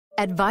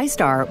At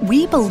ViStar,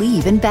 we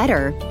believe in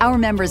better. Our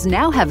members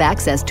now have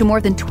access to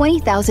more than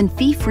 20,000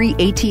 fee-free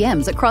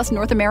ATMs across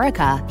North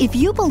America. If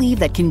you believe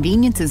that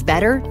convenience is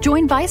better,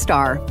 join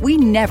ViStar. We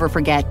never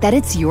forget that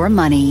it's your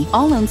money.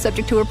 All loans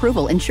subject to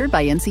approval, insured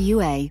by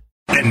NCUA.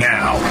 And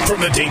now,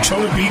 from the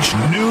Daytona Beach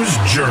News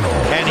Journal.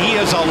 And he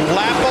is a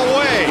lap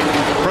away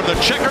from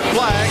the checkered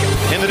flag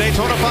in the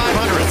Daytona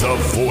 500. The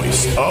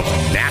voice of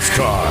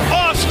NASCAR.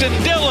 Austin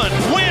Dillon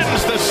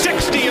wins the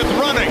 60th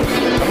running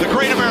of the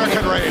Great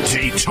American Race.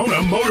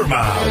 Daytona Motor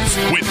Miles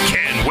with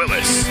Ken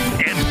Willis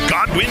and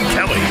Godwin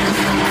Kelly.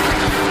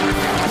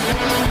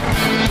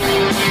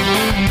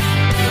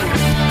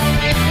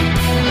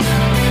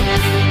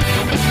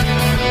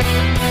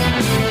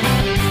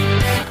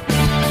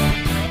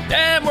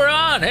 And we're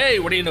on. Hey,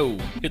 what do you know?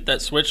 Hit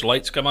that switch.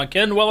 Lights come on.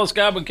 Ken Willis,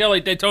 Godwin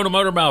Kelly, Daytona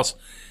Motor Mouse.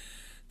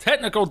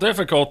 Technical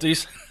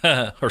difficulties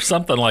or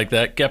something like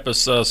that kept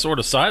us sort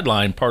of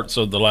sidelined parts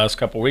of the last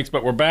couple of weeks,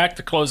 but we're back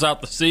to close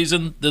out the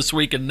season this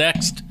week and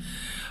next.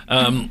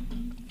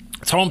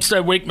 It's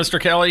Homestead Week,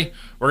 Mr. Kelly.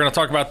 We're going to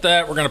talk about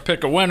that. We're going to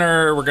pick a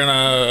winner. We're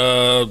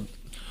going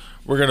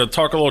to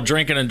talk a little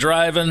drinking and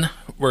driving.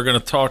 We're going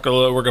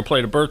to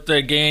play the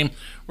birthday game.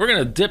 We're going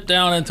to dip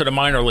down into the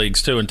minor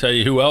leagues too and tell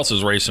you who else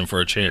is racing for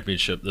a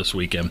championship this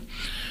weekend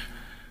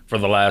for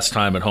the last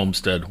time at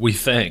Homestead. We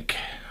think.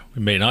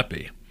 We may not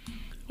be.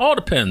 All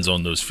depends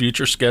on those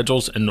future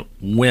schedules and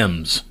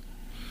whims.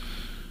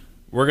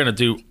 We're going to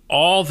do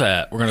all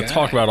that. We're going to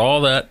talk about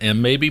all that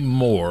and maybe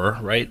more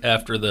right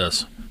after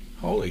this.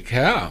 Holy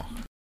cow.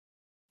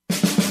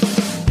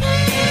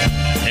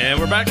 And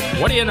we're back.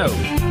 What do you know?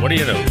 What do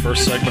you know?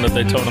 First segment of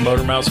Daytona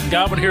Motor Mouse.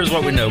 Godwin, here's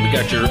what we know. We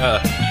got your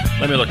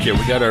let me look here.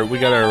 We got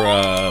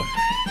our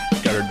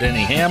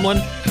Denny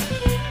Hamlin.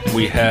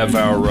 We have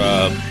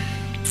our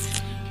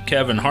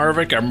Kevin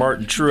Harvick, our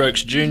Martin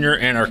Truex Jr.,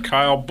 and our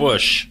Kyle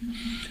Busch.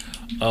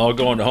 All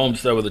going to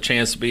Homestead with a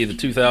chance to be the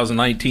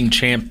 2019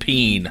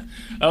 champion.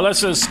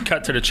 Let's just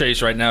cut to the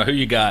chase right now. Who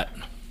you got?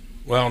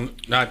 Well,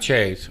 not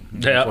Chase.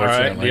 Yeah, all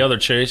right. The other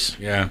Chase.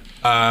 Yeah.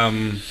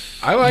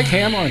 I like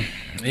Hamlin.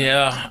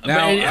 Yeah.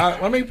 Now,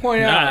 let me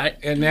point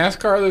out, in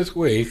NASCAR this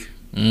week,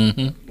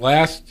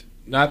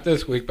 not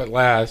this week, but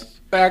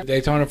back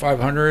Daytona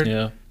 500.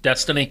 Yeah.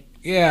 Destiny.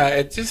 Yeah,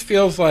 it just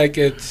feels like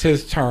it's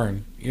his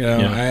turn. You know,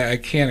 yeah. I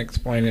can't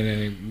explain it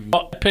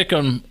anymore. I pick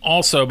him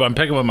also, but I'm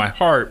picking with my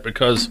heart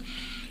because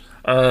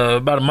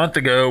about a month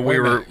ago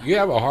You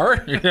have a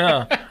heart?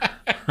 Yeah.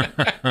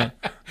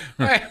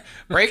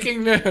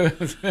 Breaking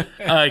news.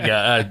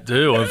 I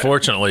do,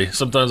 unfortunately.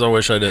 Sometimes I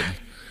wish I didn't.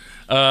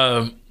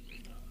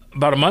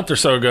 About a month or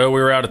so ago,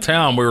 we were out of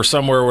town. We were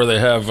somewhere where they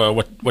have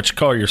what you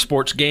call your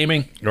sports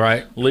gaming,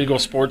 right? Legal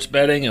sports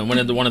betting, and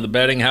went into one of the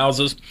betting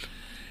houses.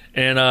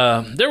 And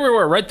there we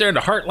were, right there in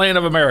the heartland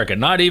of America,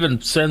 not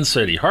even Sin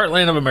City,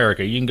 heartland of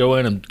America. You can go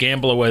in and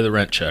gamble away the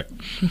rent check.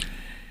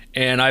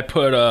 And I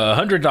put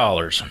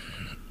 $100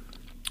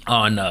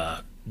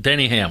 on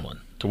Denny Hamlin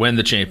to win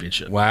the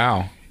championship.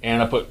 Wow.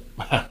 And I put,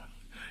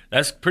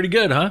 that's pretty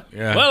good, huh?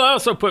 Yeah. Well, I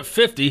also put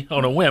 50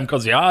 on a whim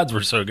because the odds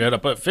were so good. I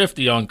put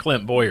 50 on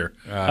Clint Boyer.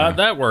 How'd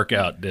that work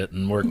out?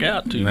 Didn't work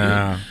out too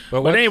good.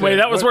 But anyway,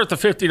 that was worth a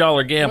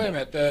 $50 gamble. Wait a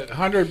minute, the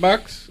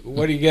 $100,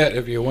 what do you get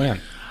if you win?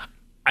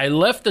 I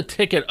left the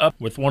ticket up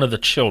with one of the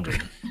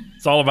children.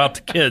 It's all about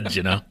the kids,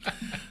 you know.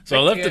 So I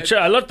left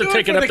the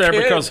ticket up there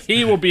because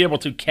he will be able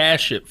to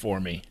cash it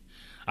for me.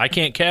 I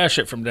can't cash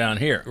it from down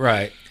here.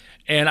 Right.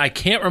 And I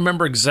can't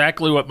remember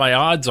exactly what my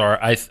odds are.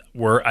 I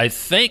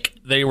think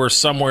they were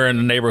somewhere in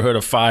the neighborhood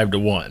of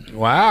 5-1.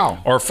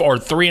 Wow. Or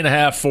 3.5,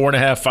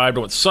 4.5,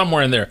 5-1,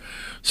 somewhere in there.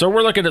 So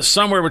we're looking at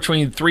somewhere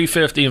between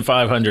 $350 and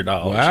 $500.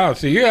 Wow.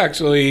 So you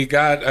actually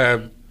got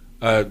a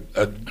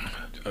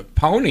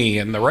pony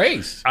in the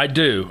race. I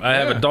do. I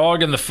have a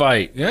dog in the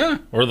fight. Yeah.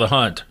 Or the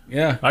hunt.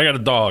 Yeah. I got a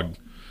dog.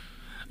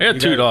 I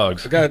got two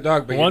dogs. I got a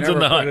dog, but one's you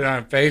never in the put it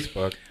on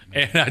Facebook.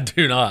 And I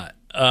do not.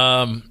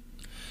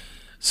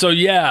 So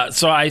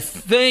I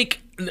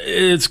think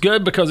it's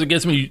good because it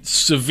gives me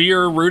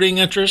severe rooting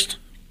interest.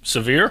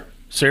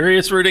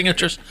 Serious rooting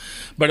interest.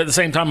 But at the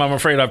same time, I'm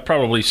afraid I've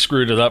probably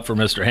screwed it up for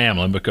Mr.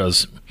 Hamlin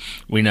because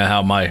we know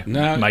how my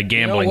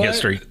gambling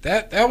history.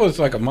 That was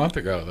like a month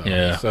ago, though.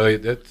 Yeah. So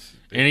that's...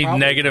 Any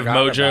negative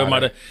mojo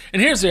might have.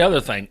 And here's the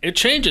other thing. It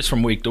changes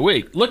from week to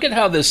week. Look at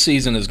how this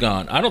season has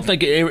gone. I don't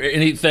think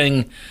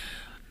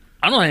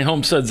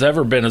Homestead's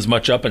ever been as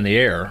much up in the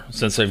air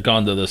since they've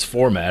gone to this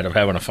format of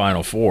having a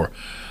Final Four.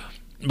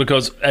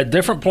 Because at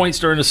different points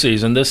during the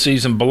season, this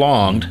season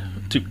belonged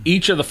to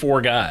each of the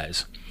four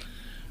guys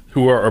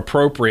who are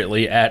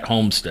appropriately at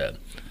Homestead.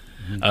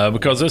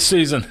 Because this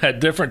season, at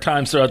different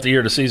times throughout the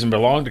year, the season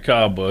belonged to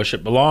Kyle Busch.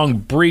 It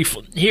belonged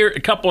a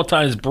couple of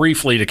times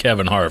briefly to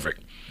Kevin Harvick.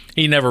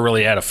 He never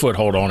really had a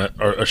foothold on it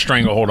or a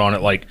stranglehold on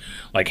it like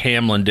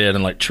Hamlin did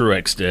and like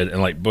Truex did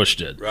and like Busch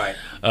did. Right.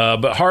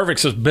 But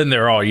Harvick's has been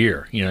there all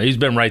year. You know, he's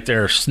been right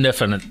there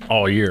sniffing it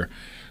all year.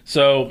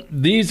 So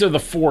these are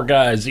the four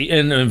guys.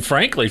 And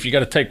frankly, if you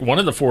got to take one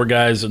of the four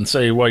guys and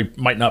say, well, he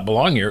might not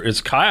belong here, it's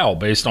Kyle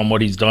based on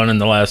what he's done in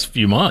the last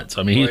few months.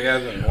 I mean, he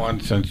hasn't won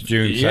since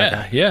June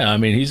 2nd. Yeah. I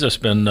mean, he's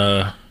just been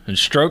in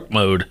stroke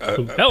mode.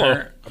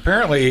 Hello.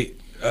 Apparently,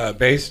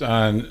 based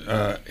on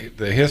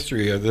the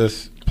history of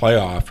this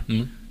playoff,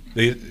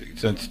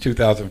 since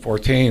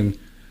 2014,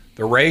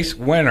 the race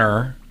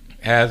winner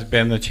has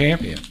been the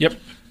champion. Yep.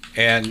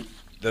 And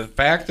the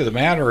fact of the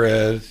matter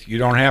is, you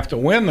don't have to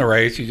win the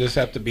race; you just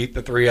have to beat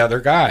the three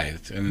other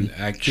guys. And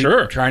I keep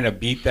trying to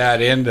beat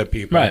that into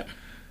people. Right.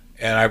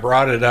 And I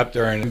brought it up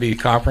during the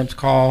conference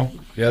call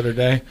the other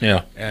day.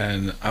 Yeah.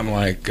 And I'm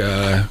like,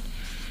 I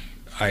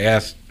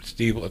asked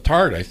Steve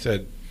Letarte, I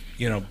said,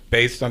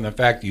 based on the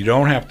fact you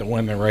don't have to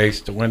win the race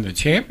to win the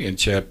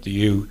championship, do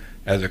you,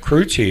 as a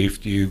crew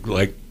chief, do you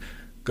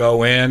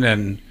go in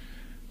and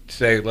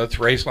say, let's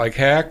race like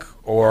heck,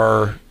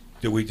 or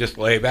do we just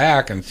lay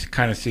back and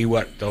kind of see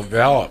what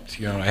develops,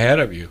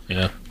 ahead of you?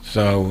 Yeah.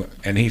 So,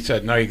 and he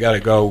said, no, you got to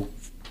go.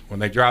 When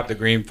they drop the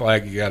green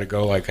flag, you got to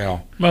go like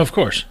hell. Well, of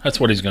course. That's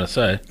what he's going to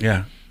say.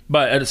 Yeah.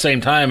 But at the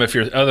same time, if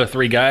your other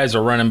three guys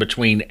are running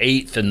between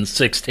 8th and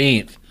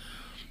 16th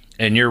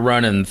and you're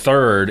running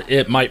 3rd,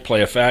 it might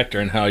play a factor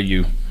in how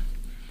you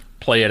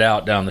play it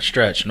out down the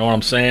stretch. You know what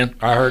I'm saying?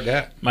 I heard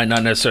that. Might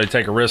not necessarily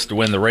take a risk to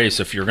win the race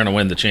if you're going to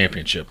win the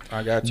championship.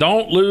 I got you.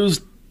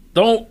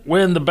 Don't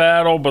win the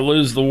battle, but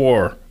lose the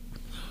war.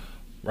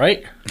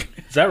 Right?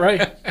 Is that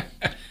right?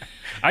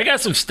 I got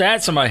some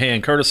stats in my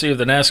hand, courtesy of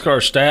the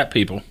NASCAR stat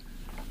people.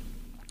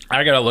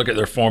 I got to look at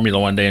their formula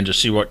one day and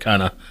just see what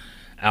kind of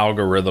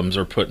algorithms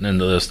are putting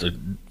into this to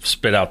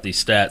spit out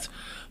these stats.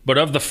 But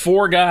of the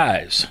four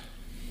guys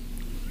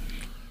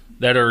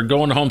that are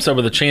going to Homestead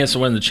with a chance to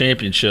win the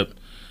championship,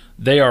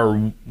 they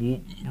are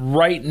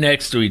right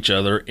next to each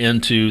other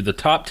into the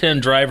top 10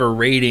 driver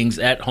ratings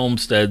at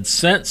Homestead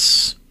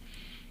since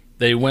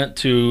they went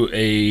to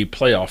a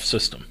playoff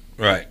system.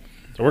 Right.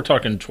 So we're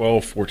talking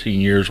 12, 14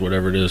 years,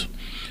 whatever it is.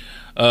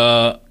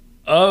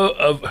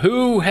 Of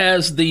who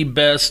has the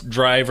best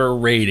driver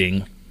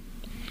rating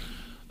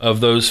of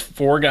those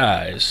four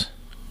guys,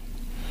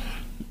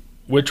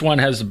 which one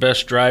has the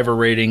best driver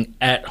rating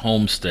at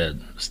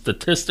Homestead,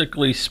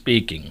 statistically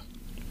speaking?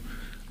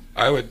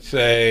 I would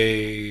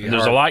say...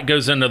 There's a lot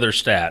goes into their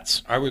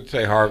stats. I would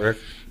say Harvick.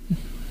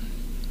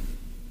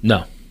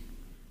 No.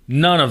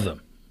 None of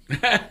them.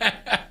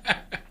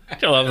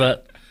 I love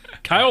that.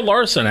 Kyle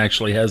Larson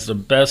actually has the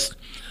best,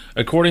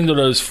 according to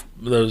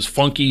those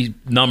funky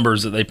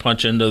numbers that they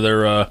punch into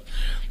their.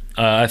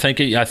 I think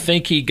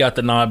he got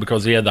the nod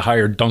because he had the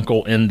higher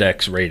Dunkel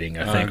index rating.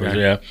 I think okay.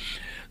 yeah.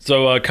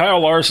 So Kyle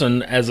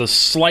Larson has a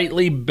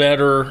slightly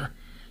better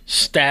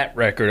stat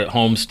record at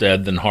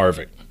Homestead than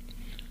Harvick.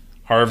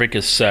 Harvick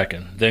is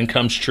second. Then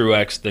comes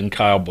Truex. Then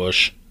Kyle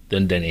Busch.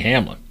 Then Denny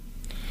Hamlin.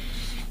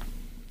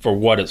 For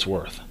what it's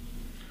worth.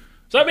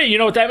 So, I mean, you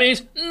know what that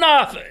means?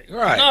 Nothing.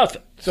 Right.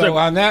 Nothing. So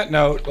on that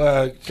note...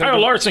 Kyle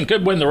Larson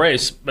could win the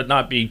race, but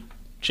not be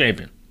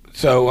champion.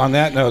 So on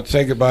that note,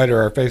 say goodbye to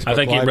our Facebook Live I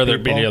think he'd rather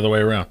it be the other way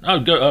around.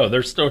 Oh,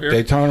 they're still here?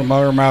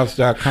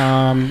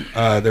 DaytonaMotorMouths.com.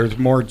 There's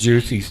more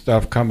juicy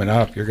stuff coming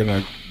up. You're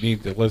going to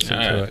need to listen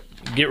to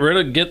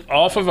it. Get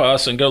off of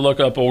us and go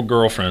look up old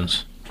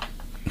girlfriends.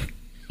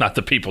 Not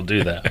that people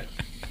do that.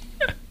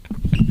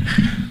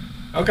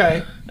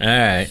 Okay. All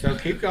right. So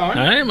keep going.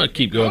 I'm going to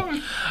keep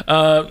going.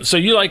 So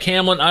you like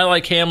Hamlin. I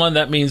like Hamlin.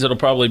 That means it'll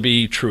probably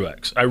be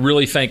Truex. I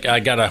really think I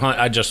got to hunt.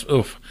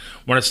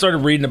 When I started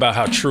reading about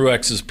how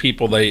Truex's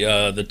people,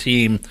 the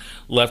team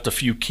left a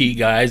few key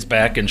guys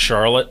back in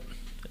Charlotte.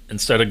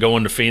 Instead of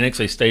going to Phoenix,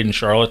 they stayed in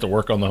Charlotte to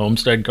work on the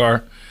Homestead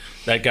car.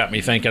 That got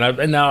me thinking.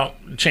 And now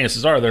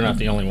chances are they're not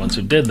the only ones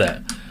who did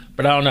that.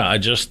 But I don't know. I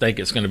just think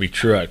it's going to be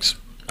Truex.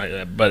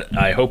 But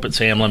I hope it's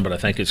Hamlin, but I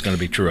think it's going to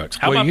be Truex.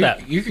 How about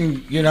that? You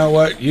can, you know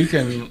what? You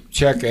can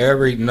check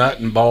every nut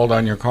and bolt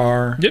on your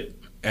car. Yep.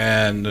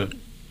 And,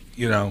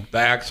 the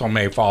axle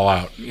may fall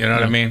out. You know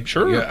what I mean?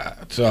 Sure. Yeah.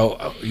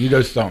 So you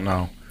just don't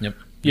know. Yep.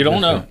 You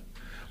don't know.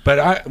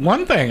 But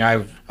one thing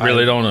I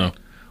don't know.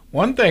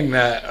 One thing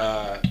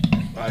that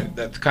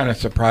that's kind of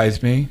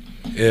surprised me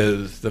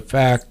is the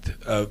fact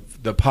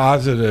of the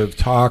positive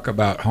talk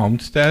about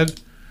Homestead.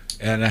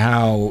 And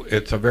how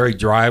it's a very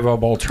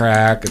drivable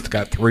track. It's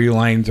got 3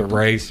 lanes of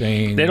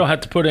racing. They don't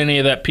have to put any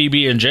of that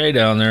PB&J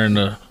down there in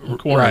the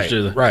corners,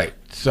 do they? Right.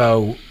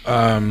 So,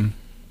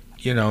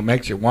 it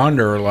makes you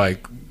wonder,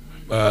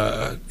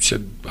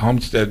 should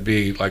Homestead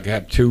be,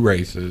 have 2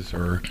 races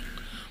or...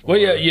 Well,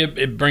 yeah,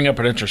 you bring up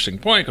an interesting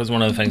point because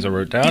one of the things I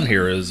wrote down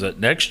here is that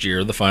next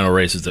year the final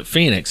race is at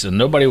Phoenix, and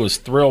nobody was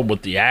thrilled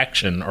with the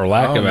action or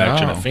lack of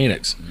action at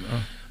Phoenix. No.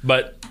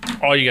 But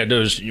all you got to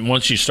do is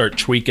once you start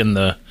tweaking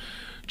the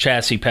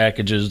chassis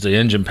packages, the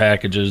engine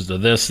packages, the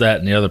this, that,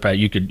 and the other pack.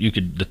 You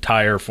could the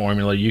tire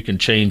formula. You can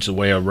change the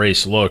way a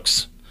race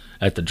looks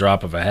at the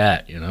drop of a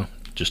hat.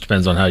 Just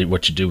depends on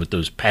what you do with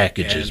those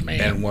packages, man.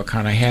 And what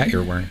kind of hat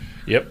you're wearing.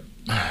 Yep.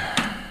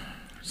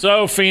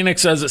 So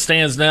Phoenix, as it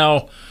stands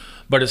now,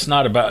 but it's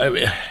not about.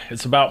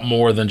 It's about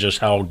more than just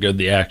how good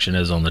the action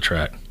is on the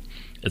track.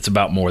 It's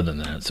about more than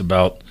that. It's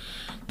about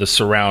the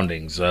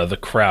surroundings, the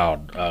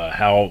crowd,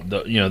 how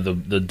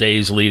the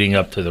days leading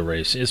up to the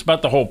race. It's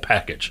about the whole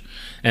package.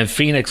 And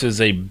Phoenix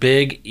is a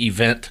big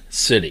event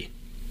city.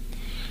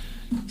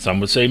 Some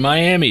would say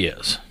Miami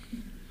is,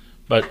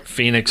 but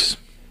Phoenix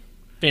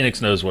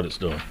knows what it's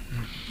doing.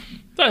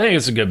 So I think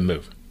it's a good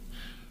move.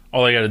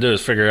 All they got to do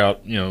is figure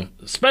out,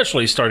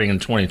 especially starting in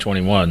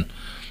 2021,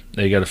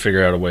 they got to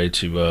figure out a way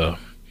to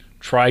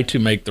try to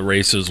make the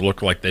races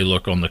look like they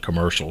look on the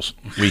commercials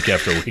week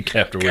after week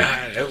after week.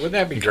 God, wouldn't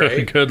that be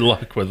great? Good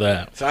luck with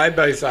that. Side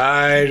by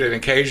side, an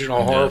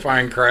occasional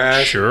horrifying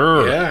crash.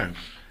 Sure. Yeah.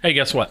 Hey,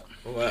 guess what?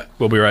 What?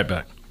 We'll be right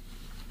back.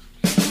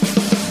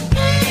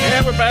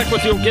 And we're back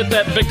with You'll Get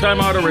That Big Time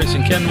Auto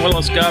Racing. Ken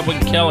Willis, Godwin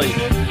Kelly.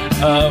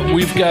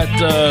 We've got,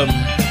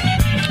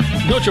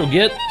 you know what you'll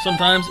get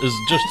sometimes is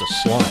just a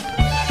slump.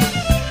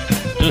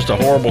 Just a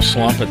horrible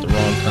slump at the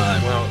wrong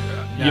time. Well,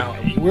 now,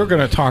 we're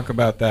going to talk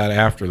about that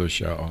after the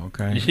show,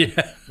 okay?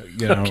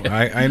 Yeah. Okay.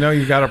 I know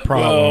you got a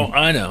problem. Well,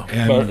 I know.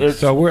 And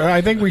so I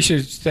think we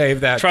should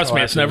save that. Trust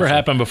me, it's never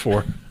happened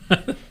before.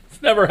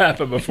 It's never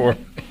happened before.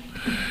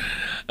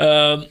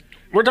 We're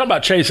talking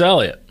about Chase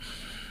Elliott,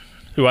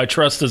 who I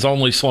trust is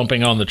only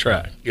slumping on the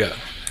track.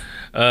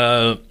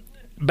 Yeah.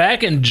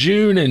 Back in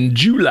June and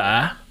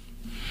July,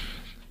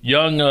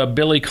 young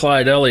Billy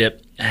Clyde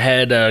Elliott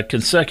had a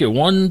consecutive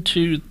 1,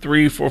 2,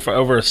 3, 4, 5,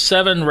 over a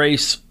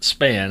 7-race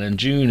span in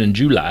June and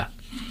July.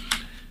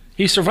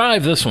 He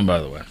survived this one, by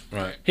the way.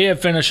 Right. He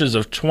had finishes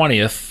of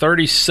 20th,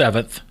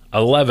 37th,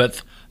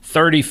 11th,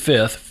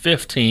 35th,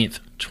 15th,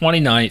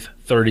 29th,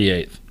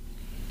 38th.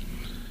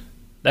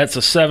 That's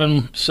a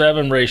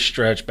seven race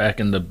stretch back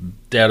in the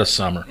dead of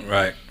summer.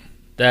 Right.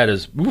 That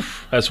is,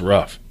 that's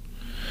rough.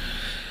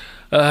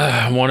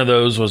 One of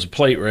those was a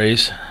plate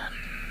race.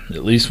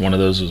 At least one of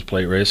those was a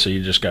plate race, so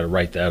you just got to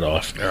write that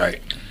off. All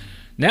right.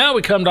 Now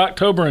we come to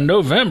October and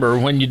November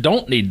when you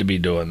don't need to be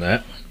doing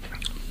that.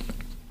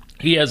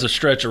 He has a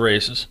stretch of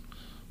races.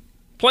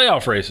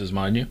 Playoff races,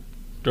 mind you,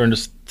 during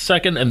the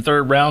second and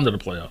third round of the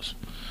playoffs.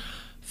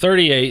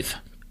 38th,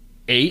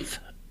 8th,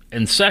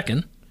 and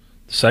 2nd.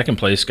 Second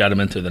place got him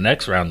into the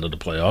next round of the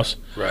playoffs.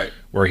 Right.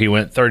 Where he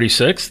went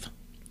 36th,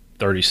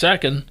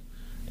 32nd,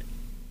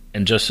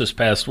 and just this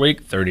past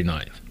week,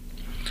 39th.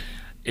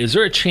 Is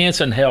there a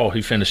chance in hell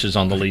he finishes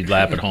on the lead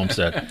lap at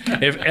Homestead?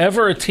 If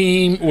ever a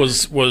team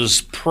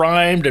was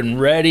primed and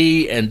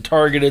ready and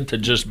targeted to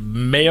just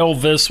mail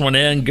this one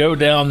in, go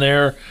down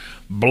there,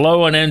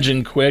 blow an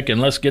engine quick,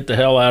 and let's get the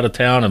hell out of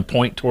town and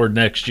point toward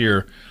next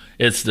year,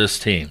 it's this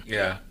team.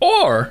 Yeah.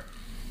 Or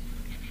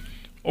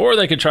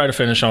they could try to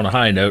finish on a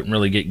high note and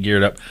really get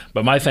geared up.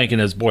 But my thinking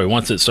is, boy,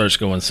 once it starts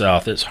going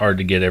south, it's hard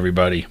to get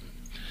everybody.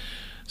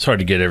 It's hard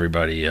to get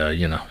everybody,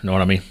 know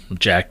what I mean?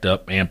 Jacked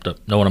up, amped up.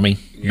 Know what I mean?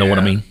 Yeah. Know what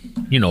I mean?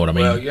 You know what I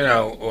mean? Well,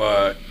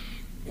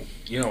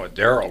 you know what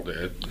Darrell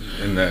did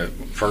in the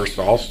first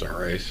All-Star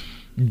race.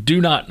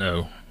 Do not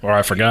know, or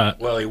I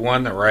forgot. Well, he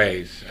won the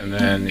race, and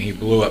then he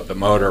blew up the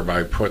motor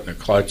by putting the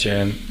clutch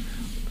in.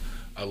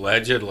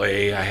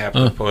 Allegedly, I have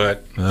to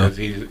put, because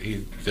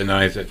he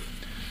denies it.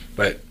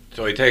 But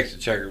so he takes the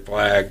checkered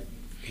flag,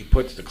 he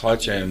puts the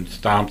clutch in,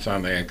 stomps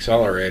on the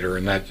accelerator,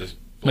 and that just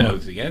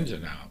blows the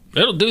engine out.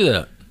 It'll do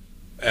that.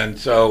 And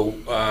so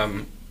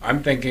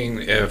I'm thinking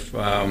if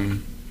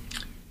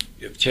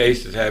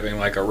Chase is having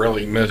like a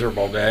really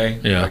miserable day,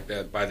 like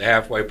that, by the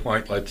halfway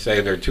point, let's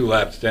say they're 2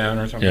 laps down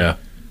or something,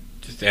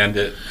 just end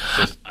it.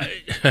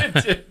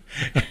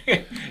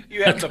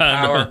 You have the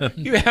power.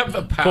 You have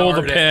the power. Pull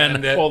the to pin.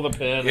 End it. Pull the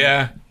pin.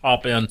 Yeah.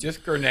 Hop in.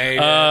 Just grenade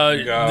it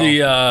and go.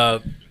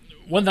 The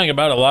one thing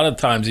about it, a lot of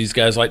times these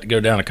guys like to go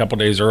down a couple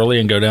days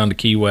early and go down to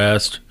Key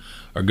West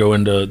or go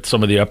into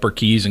some of the upper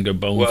Keys and go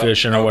bone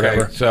fishing or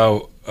whatever.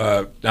 So,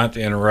 not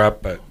to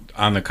interrupt, but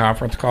on the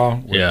conference call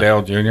with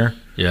Dale Jr.,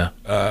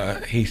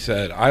 he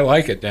said, I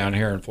like it down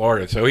here in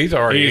Florida. So he's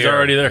already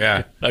there.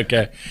 Yeah.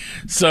 Okay.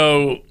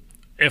 So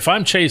if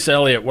I'm Chase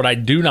Elliott, what I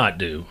do not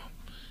do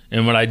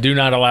and what I do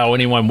not allow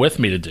anyone with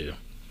me to do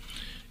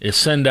is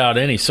send out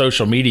any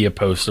social media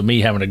posts of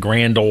me having a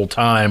grand old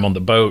time on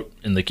the boat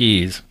in the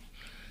Keys.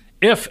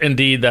 If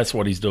indeed that's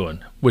what he's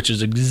doing, which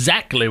is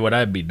exactly what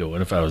I'd be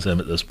doing if I was him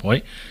at this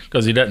point,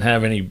 because he doesn't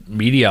have any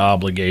media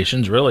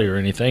obligations really or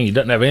anything. He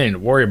doesn't have anything to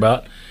worry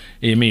about.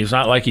 I mean, it's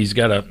not like he's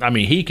got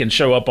he can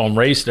show up on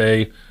race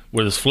day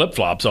with his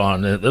flip-flops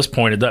on. At this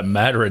point, it doesn't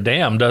matter a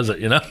damn, does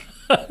it,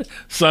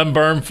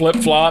 Sunburn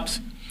flip-flops.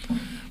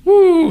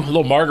 Woo, a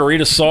little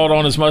margarita salt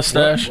on his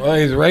mustache. Well,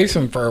 he's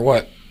racing for,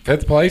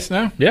 5th place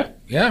now? Yeah.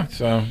 Yeah,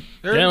 so...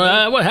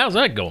 how's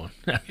that going?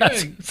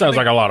 Sounds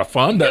like a lot of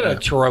fun. You get a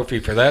trophy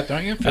for that,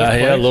 don't you?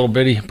 A little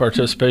bitty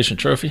participation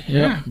trophy.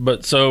 Yeah.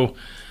 But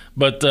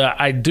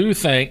I do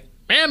think,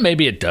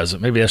 maybe it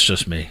doesn't. Maybe that's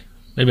just me.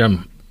 Maybe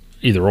I'm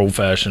either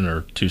old-fashioned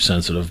or too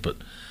sensitive. But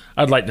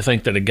I'd like to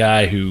think that a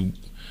guy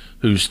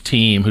whose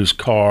team, whose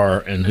car,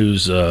 and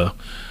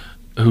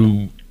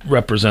who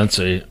represents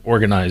a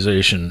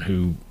organization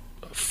who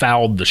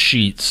fouled the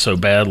sheets so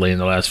badly in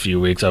the last few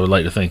weeks, I would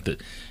like to think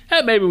that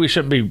maybe we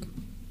shouldn't be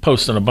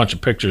posting a bunch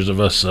of pictures of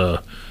us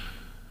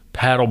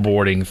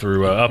paddleboarding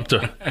through up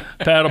to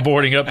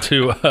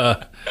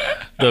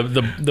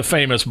the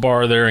famous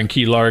bar there in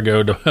Key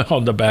Largo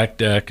on the back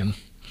deck, and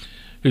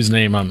whose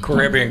name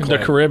Caribbean Club.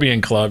 The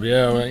Caribbean Club,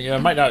 yeah,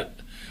 it might not,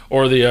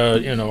 or the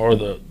or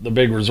the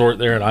big resort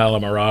there in Isla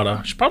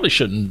Mirada. She probably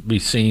shouldn't be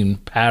seen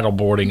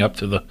paddleboarding up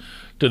to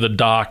the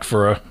dock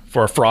for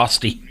a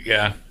frosty.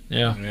 Yeah,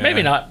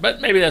 maybe not, but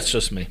maybe that's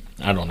just me.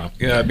 I don't know.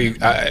 Yeah,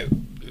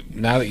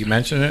 now that you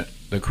mention it,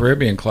 the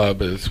Caribbean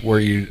Club is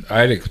where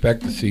I'd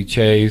expect to see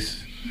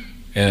Chase,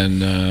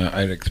 and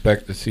I'd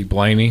expect to see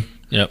Blaney.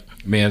 Yep.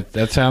 I mean,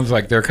 that sounds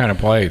like their kind of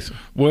place.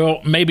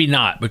 Well, maybe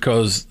not,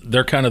 because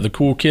they're kind of the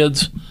cool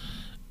kids,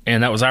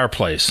 and that was our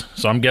place.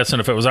 So I'm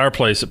guessing if it was our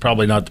place, it's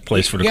probably not the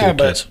place for the cool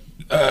kids.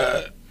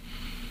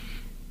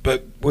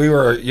 But we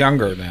were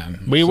younger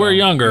then. We were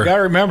younger. You got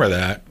to remember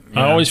that.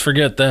 I always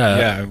forget that.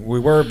 Yeah, we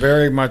were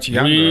very much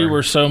younger. We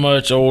were so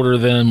much older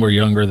then. We're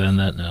younger than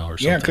that now, or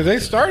something. Yeah, because they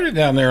started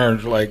down there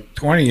like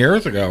 20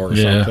 years ago or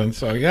something.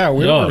 So yeah,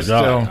 we were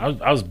still.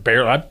 I was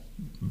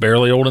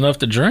barely old enough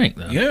to drink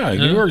then. Yeah,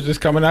 you were just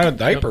coming out of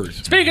diapers.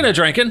 Speaking of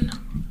drinking,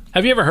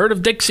 have you ever heard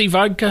of Dixie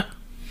vodka?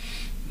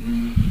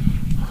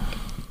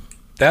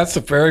 That's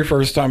the very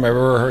first time I've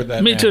ever heard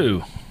that. Me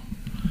too.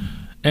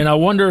 And I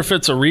wonder if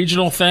it's a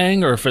regional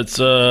thing or if it's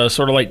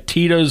sort of like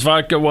Tito's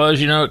vodka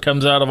was. It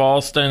comes out of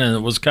Austin, and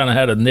it was kind of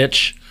had a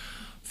niche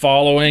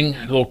following,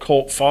 a little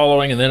cult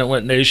following, and then it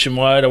went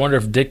nationwide. I wonder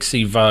if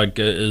Dixie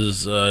vodka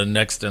is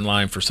next in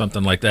line for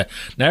something like that.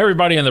 Now,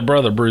 everybody and their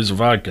brother brews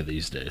vodka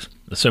these days,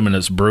 assuming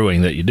it's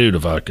brewing that you do to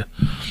vodka.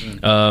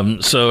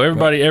 So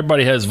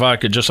everybody has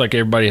vodka, just like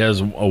everybody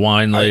has a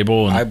wine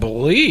label. I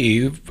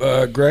believe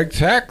Greg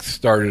Tex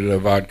started a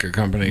vodka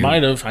company.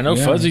 Might have. I know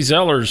Fuzzy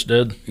Zellers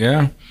did.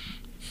 Yeah.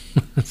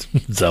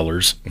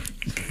 Zeller.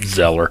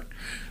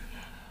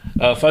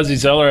 Fuzzy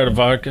Zeller had a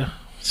vodka.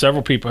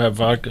 Several people have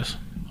vodkas.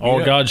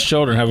 All God's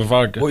children have a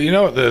vodka. Well, you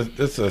know what this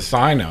is a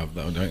sign of,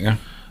 though, don't you?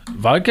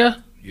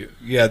 Vodka?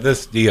 Yeah,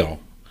 this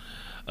deal.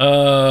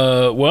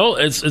 Well,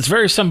 it's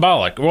very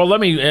symbolic. Well, let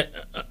me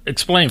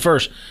explain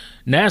first.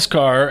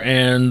 NASCAR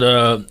and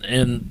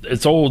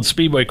its old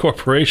Speedway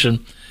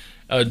Corporation,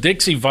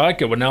 Dixie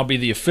Vodka would now be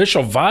the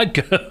official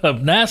vodka of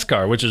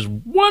NASCAR, which is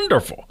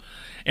wonderful.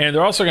 And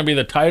they're also going to be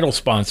the title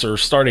sponsor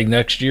starting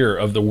next year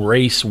of the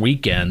race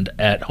weekend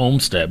at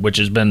Homestead, which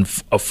has been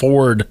a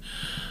Ford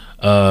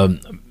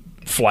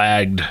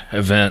flagged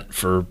event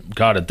for,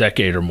 God, a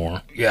decade or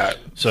more. Yeah.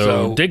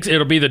 So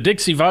it'll be the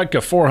Dixie Vodka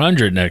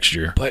 400 next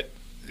year. But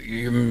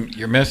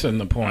you're missing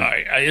the point.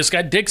 It's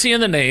got Dixie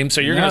in the name,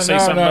 so you're going to say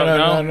something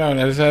about no.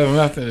 This has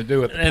nothing to do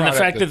with the and the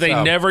fact that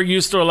itself. They never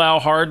used to allow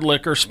hard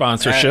liquor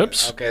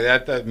sponsorships. Okay,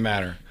 that doesn't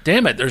matter.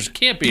 Damn it, there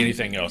can't be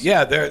anything else.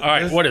 Yeah, all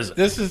right, what is it?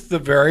 This is the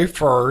very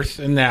first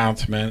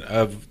announcement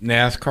of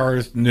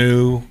NASCAR's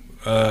new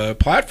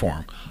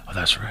platform. Oh,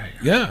 that's right.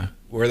 Yeah,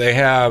 where they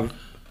have...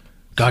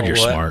 God, you're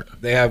smart.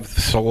 They have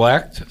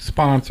select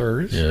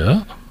sponsors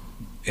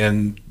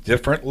in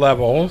different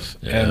levels.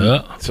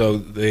 And so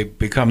they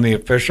become the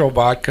official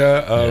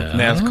vodka of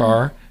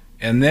NASCAR.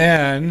 And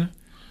then...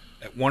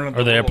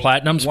 Are they a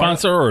platinum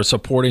sponsor or a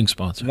supporting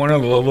sponsor? One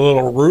of the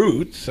little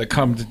roots that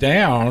comes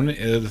down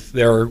is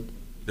they're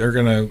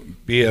going to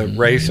be a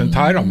race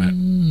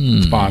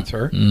entitlement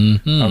sponsor.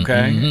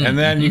 Okay, and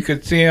then you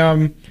could see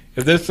them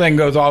if this thing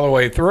goes all the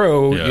way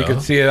through. You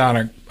could see it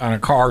on a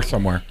car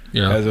somewhere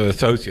as an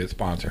associate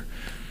sponsor.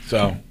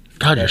 So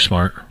God, you're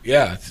smart.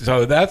 Yeah.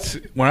 So that's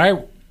when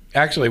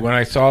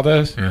I saw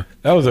this. Yeah.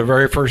 That was the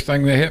very first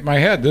thing that hit my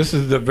head. This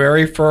is the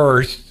very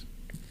first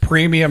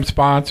premium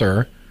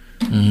sponsor.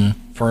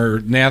 For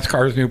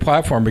NASCAR's new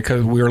platform,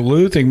 because we're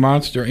losing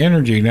Monster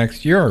Energy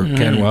next year,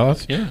 Ken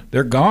Willis. Yeah.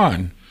 They're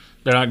gone.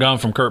 They're not gone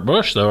from Kurt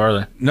Busch, though, are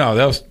they?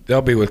 No,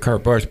 they'll be with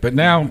Kurt Busch. But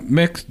now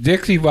mix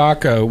Dixie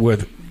Vodka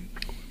with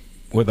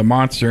a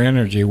Monster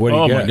Energy. What do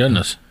you get? Oh, my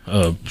goodness.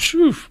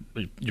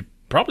 You're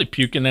probably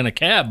puking in a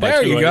cab.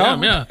 There you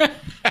go. Yeah. All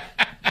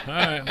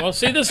right. Well,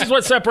 see, this is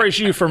what separates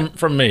you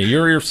from me.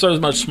 You're so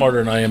much smarter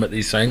than I am at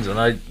these things, and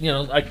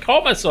I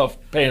call myself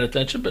paying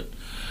attention, but...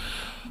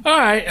 All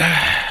right,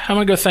 I'm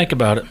going to go think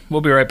about it.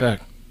 We'll be right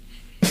back.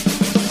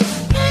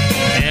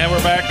 And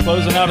we're back,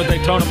 closing out a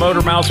Daytona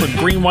Motor Mouse with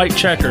green-white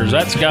checkers.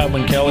 That's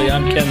Godwin Kelly.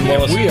 I'm Ken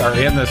Willis. We are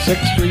in the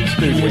 6th Street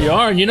studio. We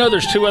are, and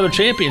there's 2 other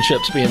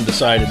championships being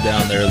decided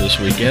down there this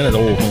weekend at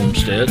Old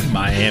Homestead,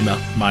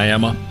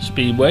 Miami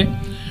Speedway.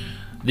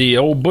 The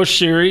Old Busch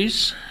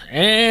Series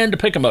and the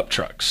Pick-em-up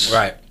trucks.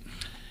 Right.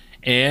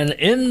 And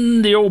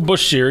in the Old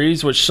Busch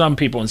Series, which some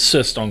people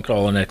insist on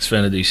calling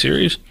Xfinity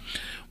Series,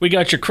 we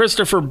got your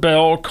Christopher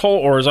Bell,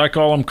 or as I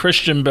call him,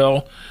 Christian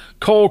Bell,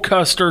 Cole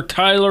Custer,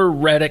 Tyler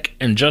Reddick,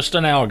 and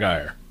Justin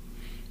Allgaier.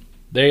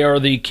 They are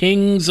the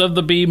kings of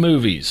the B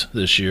movies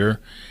this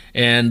year,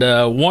 and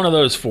one of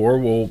those 4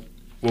 will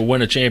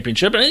win a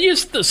championship. And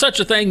such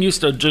a thing used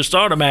to just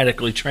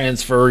automatically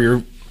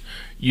transfer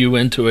you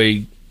into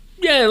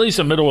at least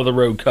a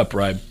middle-of-the-road cup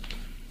ride.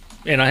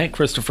 And I think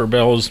Christopher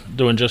Bell is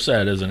doing just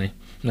that, isn't he,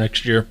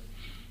 next year?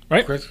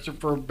 Right.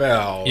 Christopher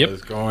Bell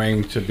is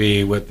going to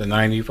be with the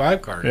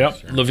 95 car.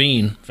 Yep,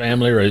 Levine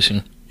Family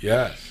Racing.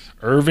 Yes.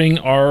 Irving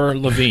R.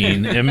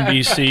 Levine,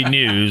 NBC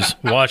News,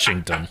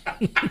 Washington.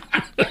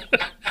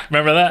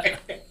 Remember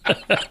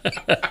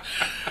that?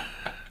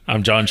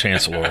 I'm John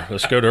Chancellor.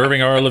 Let's go to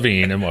Irving R.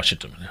 Levine in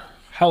Washington.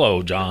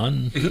 Hello,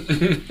 John.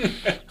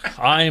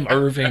 I'm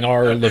Irving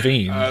R.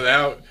 Levine.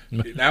 Now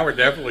we're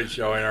definitely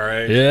showing our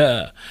age.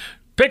 Yeah.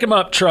 Pick 'em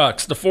up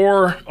trucks. The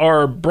 4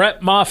 are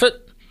Brett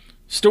Moffitt,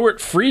 Stuart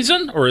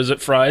Friesen, or is it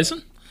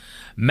Friesen?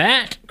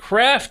 Matt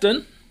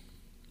Crafton.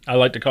 I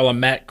like to call him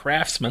Matt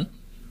Craftsman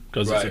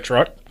because it's a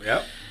truck.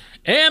 Yep.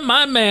 And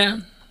my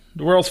man,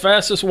 the world's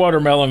fastest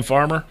watermelon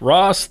farmer,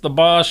 Ross the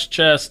Boss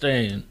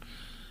Chastain,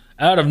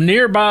 out of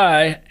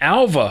nearby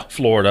Alva,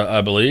 Florida,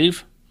 I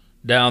believe,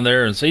 down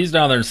there. And so he's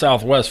down there in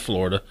southwest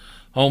Florida.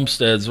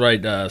 Homestead's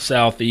right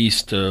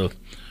southeast,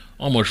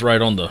 almost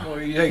right on the...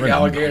 Well, you take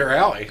Alligator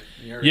Alley.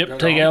 Yep,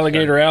 take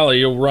Alligator Alley.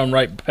 You'll run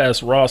right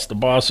past Ross the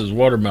Boss's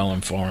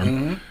watermelon farm.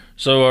 Mm-hmm.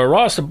 So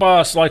Ross the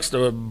Boss likes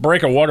to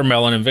break a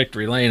watermelon in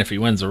victory lane if he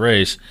wins the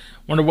race.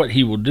 Wonder what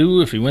he will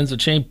do if he wins the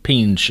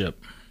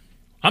championship.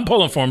 I'm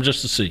pulling for him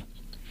just to see.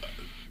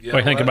 Yeah, what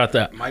do you think about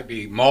that? Might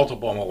be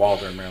multiple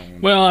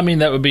watermelon. Well, I mean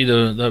that would be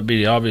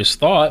the obvious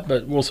thought,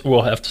 but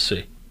we'll have to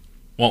see,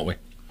 won't we?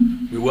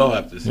 We will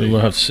have to see. We will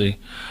have to see.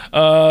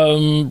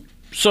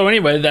 So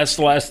anyway, that's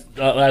the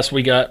last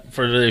we got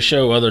for today's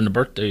show, other than the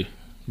birthday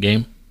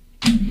game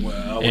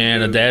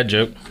and a dad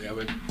joke. We have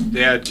a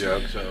dad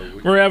joke, so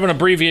we're having an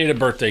abbreviated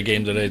birthday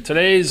game today.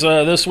 Today's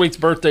this week's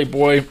birthday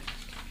boy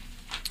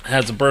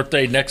has a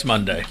birthday next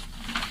Monday.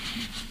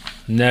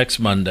 Next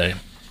Monday.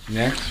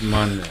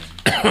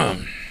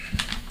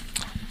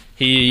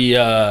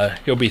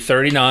 He'll be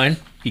 39.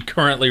 He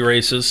currently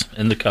races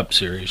in the Cup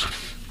Series.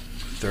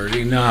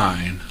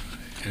 39,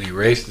 and he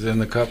races in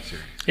the Cup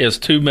Series. He has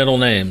 2 middle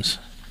names.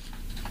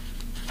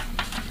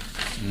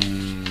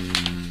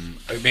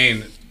 I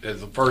mean,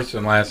 it's the first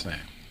and last name.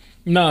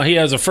 No, he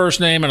has a first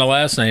name and a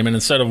last name, and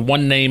instead of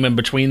one name in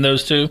between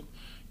those two,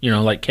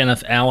 like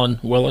Kenneth Allen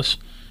Willis,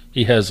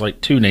 he has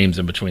like 2 names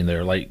in between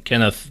there, like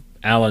Kenneth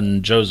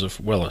Allen Joseph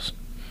Willis.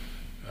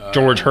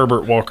 George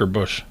Herbert Walker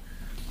Bush.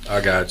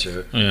 I got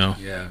you.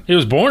 Yeah. He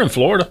was born in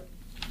Florida.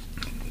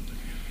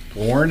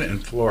 Born in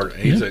Florida.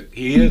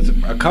 He is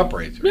a cup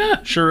racer.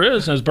 Yeah, sure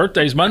is. And his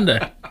birthday's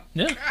Monday.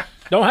 Yeah.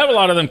 Don't have a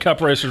lot of them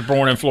cup racers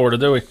born in Florida,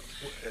 do we?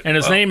 And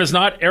his name is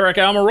not Eric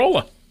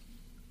Almirola.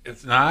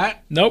 It's not?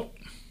 Nope.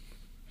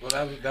 Well,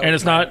 that and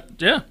it's not,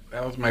 yeah.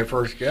 That was my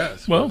first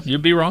guess. Well,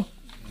 you'd be wrong.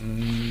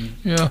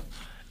 Yeah.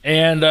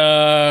 And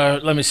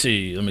let me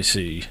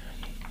see.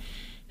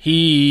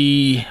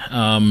 He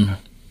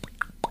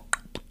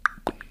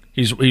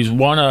he's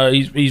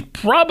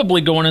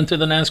probably going into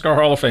the NASCAR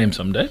Hall of Fame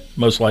someday,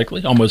 most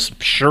likely.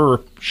 Almost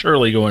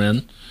surely going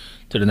in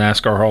to the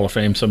NASCAR Hall of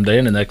Fame someday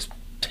in the next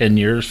 10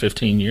 years,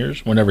 15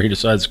 years, whenever he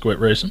decides to quit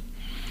racing.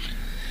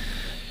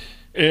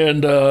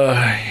 And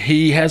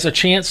he has a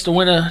chance to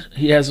win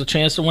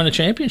a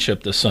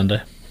championship this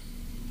Sunday.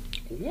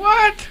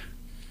 What?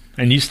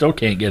 And you still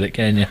can't get it,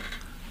 can you?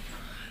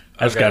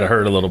 That's got to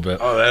hurt a little bit.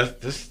 Oh,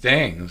 this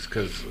stings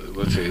because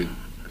let's see,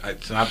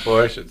 it's not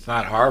Busch, it's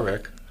not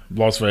Harvick.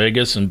 Las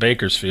Vegas and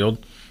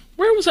Bakersfield.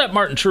 Where was that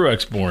Martin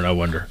Truex born, I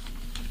wonder?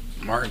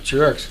 Martin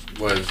Truex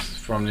was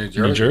from New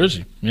Jersey. New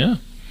Jersey, yeah.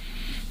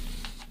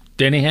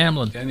 Denny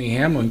Hamlin,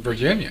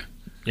 Virginia.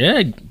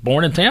 Yeah,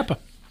 born in Tampa.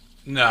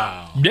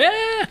 No.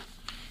 Yeah.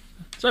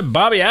 So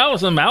Bobby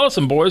Allison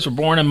boys were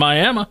born in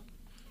Miami.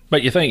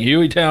 But you think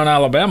Hueytown,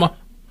 Alabama.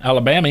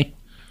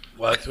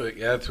 Well,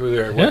 that's who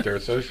they're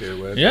associated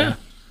with. Yeah.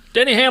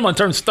 Denny Hamlin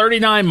turns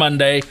 39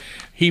 Monday.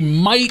 He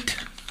might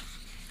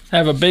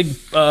have a big,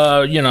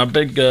 what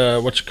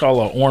you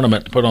call an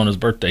ornament to put on his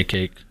birthday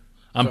cake.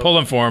 I'm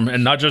pulling for him,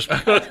 and not just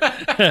because,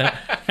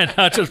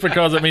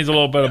 it means a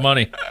little bit of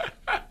money.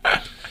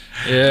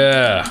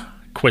 Yeah.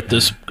 I'll quit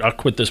this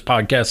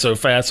podcast so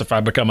fast if I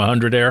become a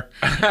 100-aire.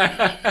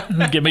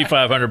 Give me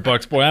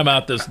 $500, boy. I'm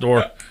out this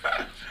door.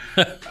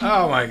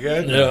 Oh my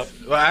goodness.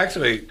 Yeah. Well,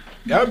 actually,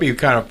 that would be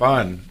kind of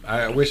fun.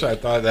 I wish I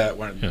thought of that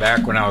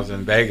back when I was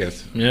in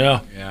Vegas.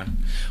 Yeah.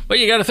 Well,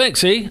 you got to think.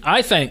 See,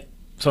 I think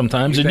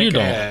sometimes, and you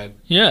don't. Ahead.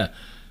 Yeah,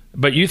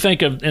 but you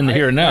think of in the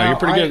here and now. You're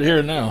pretty good at here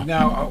and now.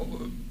 Now,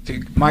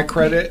 to my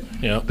credit,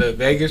 the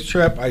Vegas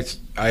trip, I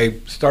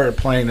started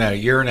playing that a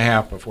year and a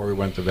half before we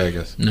went to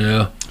Vegas.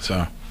 Yeah.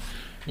 So.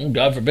 Well,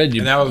 God forbid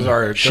you. And that was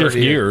our shift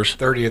years.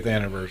 30th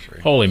anniversary.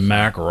 Holy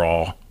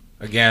mackerel!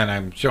 Again,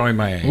 I'm showing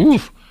my age.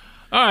 Oof.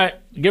 All right,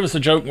 give us a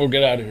joke and we'll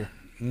get out of here.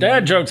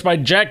 Dad jokes by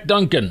Jack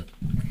Duncan.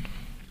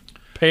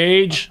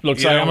 Page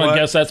looks like I'm gonna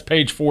guess that's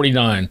page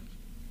 49.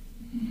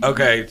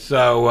 Okay,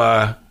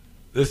 so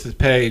this is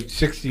page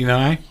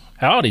 69.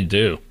 Howdy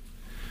do.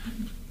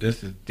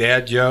 This is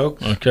dad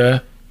jokes.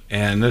 Okay.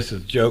 And this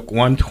is joke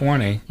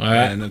 120. All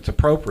right. And it's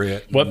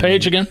appropriate. What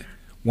page again?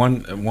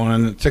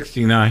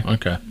 169.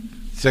 Okay.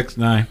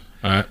 69.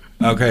 All right.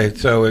 Okay,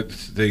 so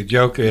the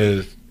joke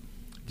is,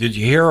 did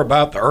you hear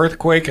about the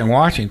earthquake in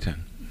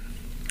Washington?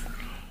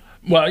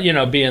 Well,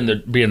 being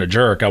a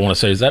jerk, I want to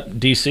say, is that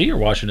D.C. or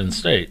Washington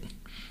State?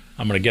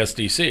 I'm going to guess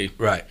D.C.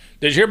 Right.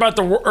 Did you hear about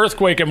the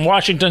earthquake in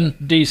Washington,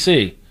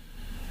 D.C.?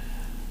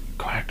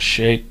 Quack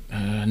shake.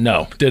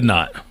 No, did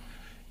not.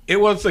 It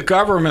was the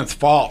government's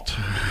fault.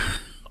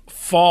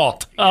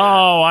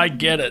 Oh, I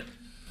get it.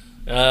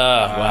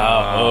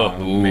 Wow.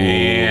 Oh,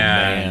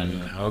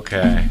 man.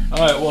 Okay. All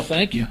right, well,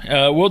 thank you.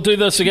 We'll do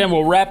this again.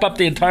 We'll wrap up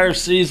the entire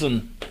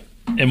season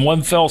in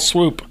one fell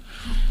swoop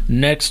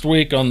next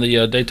week on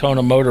the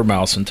Daytona Motor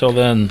Mouse. Until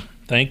then,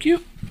 thank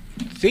you.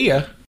 See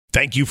ya.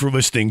 Thank you for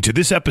listening to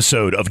this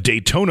episode of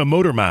Daytona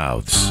Motor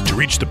Mouths. To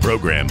reach the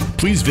program,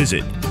 please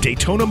visit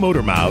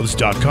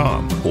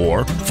DaytonaMotorMouths.com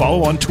or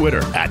follow on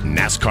Twitter at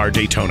NASCAR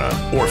Daytona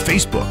or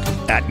Facebook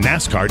at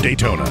NASCAR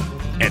Daytona.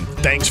 And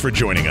thanks for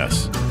joining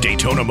us.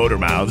 Daytona Motor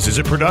Mouths is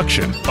a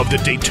production of the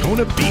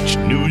Daytona Beach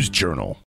News Journal.